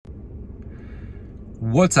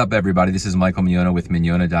What's up, everybody? This is Michael Mignona with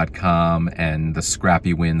Mignona.com and the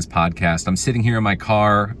Scrappy Wins podcast. I'm sitting here in my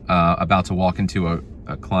car, about to walk into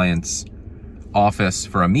a client's office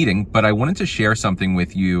for a meeting, but I wanted to share something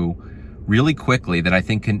with you really quickly that I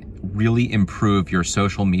think can really improve your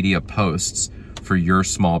social media posts for your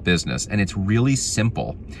small business. And it's really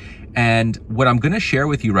simple. And what I'm going to share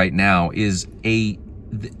with you right now is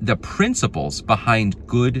the principles behind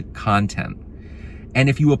good content. And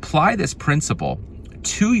if you apply this principle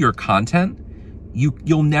to your content,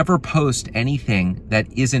 you'll never post anything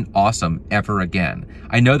that isn't awesome ever again.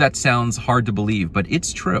 I know that sounds hard to believe, but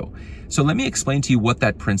it's true. So let me explain to you what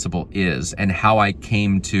that principle is and how I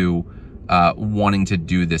came to wanting to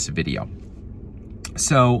do this video.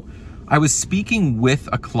 So I was speaking with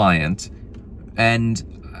a client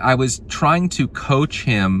and I was trying to coach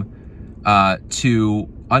him to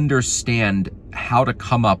understand how to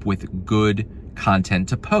come up with good content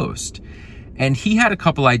to post. And he had a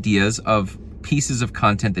couple ideas of pieces of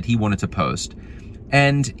content that he wanted to post.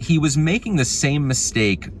 And he was making the same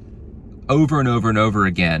mistake over and over and over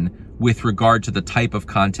again with regard to the type of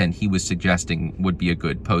content he was suggesting would be a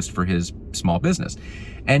good post for his small business.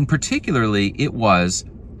 And particularly it was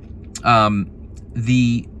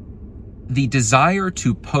the desire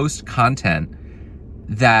to post content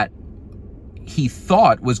that he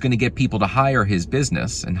thought was going to get people to hire his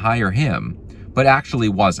business and hire him, but actually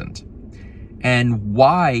wasn't. And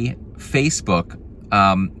why Facebook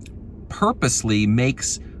purposely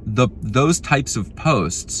makes those types of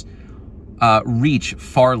posts reach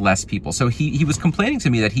far less people. So he was complaining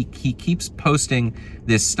to me that he keeps posting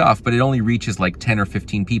this stuff, but it only reaches like 10 or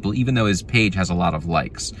 15 people, even though his page has a lot of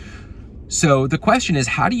likes. So the question is,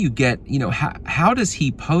 how do you get, how does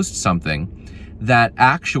he post something that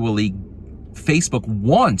actually Facebook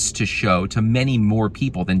wants to show to many more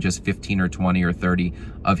people than just 15 or 20 or 30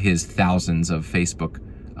 of his thousands of Facebook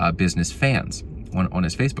business fans on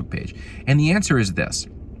his Facebook page? And the answer is this.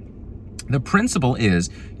 The principle is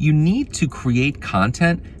you need to create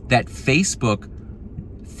content that Facebook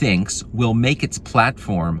thinks will make its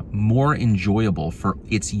platform more enjoyable for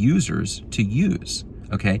its users to use.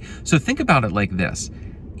 Okay? So think about it like this.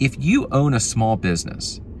 If you own a small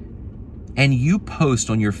business and you post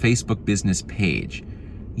on your Facebook business page,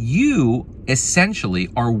 you essentially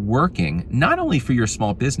are working not only for your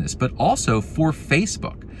small business, but also for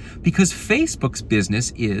Facebook, because Facebook's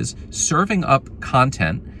business is serving up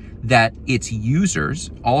content that its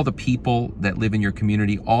users, all the people that live in your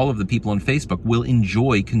community, all of the people on Facebook will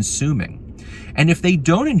enjoy consuming. And if they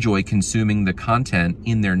don't enjoy consuming the content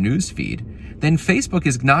in their newsfeed, then Facebook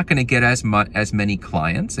is not going to get as many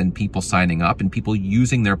clients and people signing up and people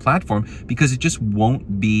using their platform, because it just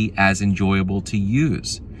won't be as enjoyable to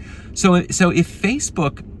use. So if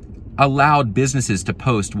Facebook allowed businesses to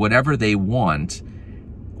post whatever they want,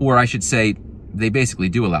 or I should say, they basically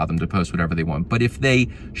do allow them to post whatever they want, but if they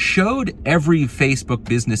showed every Facebook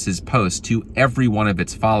business's post to every one of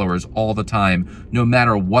its followers all the time, no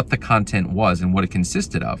matter what the content was and what it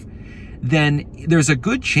consisted of, then there's a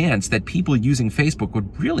good chance that people using Facebook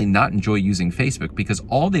would really not enjoy using Facebook, because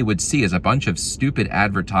all they would see is a bunch of stupid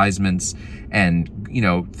advertisements and,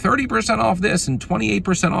 30% off this and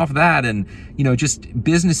 28% off that, and, just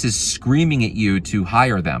businesses screaming at you to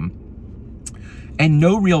hire them, and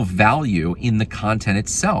no real value in the content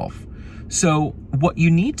itself. So what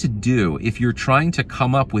you need to do if you're trying to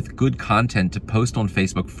come up with good content to post on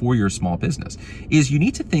Facebook for your small business is you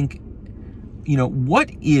need to think,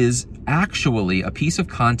 what is actually a piece of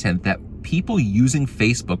content that people using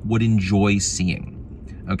Facebook would enjoy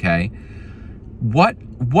seeing? Okay. What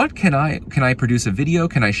can I produce a video?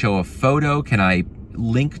 Can I show a photo? Can I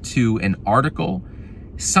link to an article?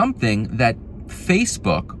 Something that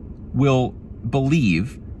Facebook will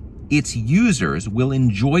believe its users will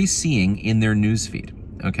enjoy seeing in their newsfeed.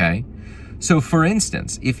 Okay. So for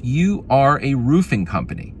instance, if you are a roofing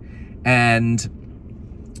company and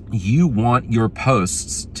you want your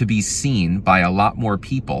posts to be seen by a lot more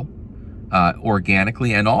people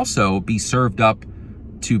organically, and also be served up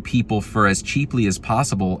to people for as cheaply as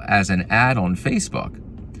possible as an ad on Facebook,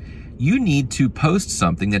 you need to post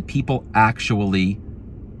something that people actually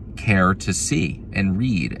care to see and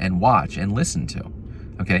read and watch and listen to.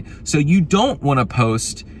 Okay, so you don't want to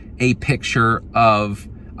post a picture of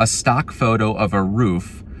a stock photo of a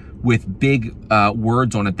roof with big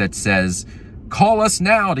words on it that says, "Call us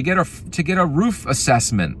now to get a roof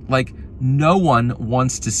assessment." Like, no one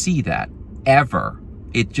wants to see that ever.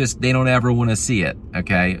 They don't ever want to see it.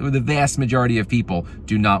 Okay, the vast majority of people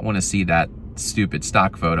do not want to see that stupid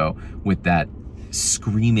stock photo with that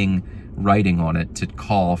screaming writing on it to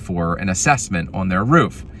call for an assessment on their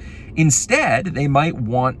roof. Instead, they might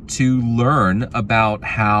want to learn about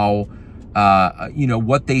how,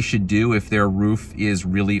 what they should do if their roof is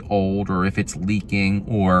really old or if it's leaking,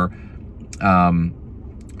 or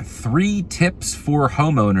 3 tips for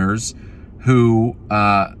homeowners who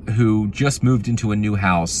just moved into a new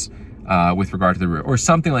house with regard to the roof, or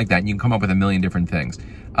something like that. And you can come up with a million different things.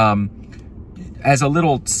 As a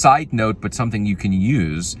little side note, but something you can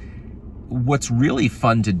use, what's really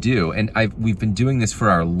fun to do, and we've been doing this for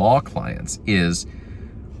our law clients, is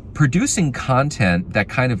producing content that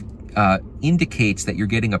kind of indicates that you're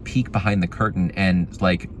getting a peek behind the curtain and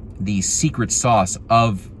like the secret sauce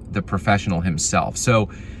of the professional himself. So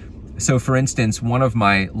for instance, one of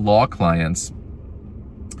my law clients,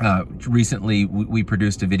 recently we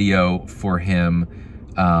produced a video for him.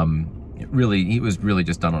 He was really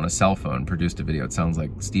just done on a cell phone, produced a video. It sounds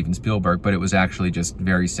like Steven Spielberg, but it was actually just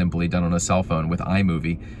very simply done on a cell phone with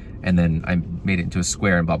iMovie. And then I made it into a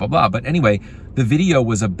square and blah, blah, blah. But anyway, the video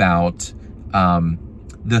was about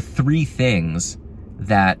the 3 things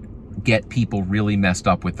that get people really messed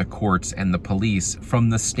up with the courts and the police from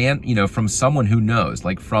from someone who knows,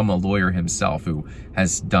 like from a lawyer himself who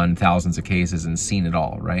has done thousands of cases and seen it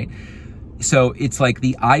all, right? So it's like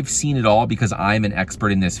I've seen it all because I'm an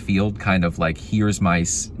expert in this field, kind of like, here's my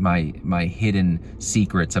hidden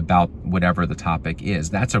secrets about whatever the topic is.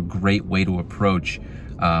 That's a great way to approach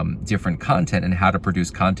different content and how to produce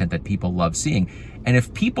content that people love seeing. And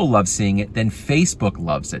if people love seeing it, then Facebook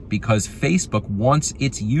loves it, because Facebook wants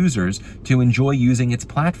its users to enjoy using its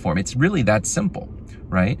platform. It's really that simple,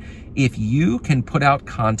 right? If you can put out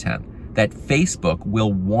content that Facebook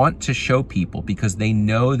will want to show people because they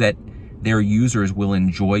know that their users will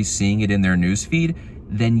enjoy seeing it in their newsfeed,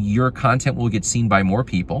 then your content will get seen by more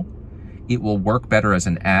people. It will work better as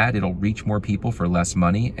an ad. It'll reach more people for less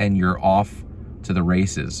money, and you're off to the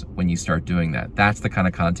races when you start doing that. That's the kind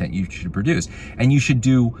of content you should produce. And you should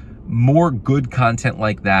do more good content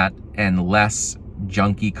like that and less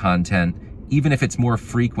junky content. Even if it's more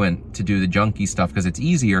frequent to do the junky stuff because it's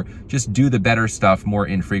easier, just do the better stuff more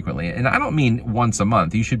infrequently. And I don't mean once a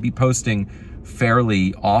month. You should be posting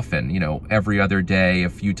fairly often, every other day, a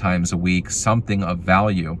few times a week, something of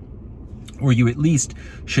value. Or you at least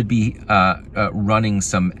should be running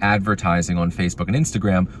some advertising on Facebook and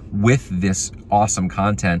Instagram with this awesome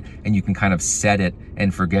content, and you can kind of set it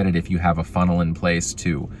and forget it if you have a funnel in place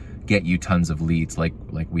to get you tons of leads, like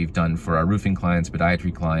we've done for our roofing clients,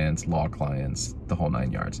 podiatry clients, law clients, the whole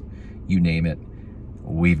 9 yards. You name it,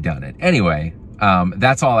 we've done it. Anyway,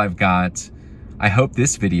 that's all I've got. I hope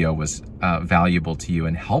this video was valuable to you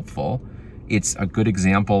and helpful. It's a good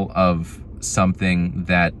example of something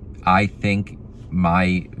that I think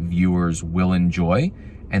my viewers will enjoy,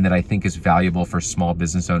 and that I think is valuable for small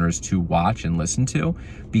business owners to watch and listen to,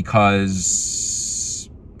 because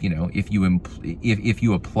if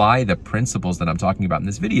you apply the principles that I'm talking about in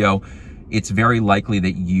this video, it's very likely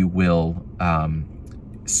that you will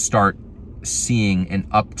start seeing an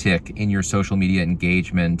uptick in your social media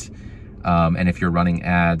engagement. And if you're running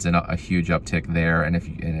ads, and a huge uptick there. And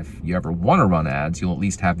if you ever want to run ads, you'll at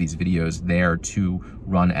least have these videos there to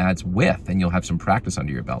run ads with, and you'll have some practice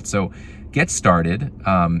under your belt. So get started.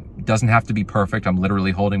 Doesn't have to be perfect. I'm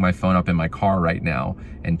literally holding my phone up in my car right now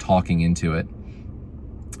and talking into it.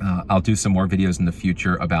 I'll do some more videos in the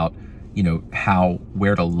future about,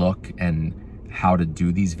 where to look and how to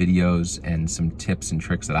do these videos, and some tips and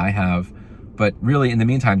tricks that I have. But really, in the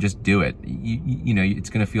meantime, just do it. It's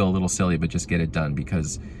going to feel a little silly, but just get it done,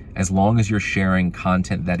 because as long as you're sharing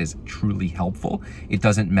content that is truly helpful, it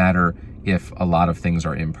doesn't matter if a lot of things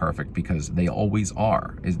are imperfect, because they always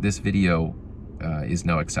are. This video is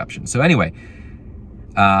no exception. So anyway,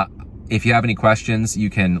 if you have any questions, you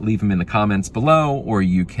can leave them in the comments below, or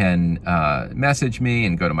you can message me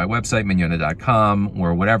and go to my website, mignogna.com,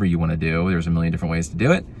 or whatever you want to do. There's a million different ways to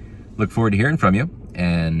do it. Look forward to hearing from you,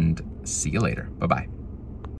 and see you later. Bye-bye.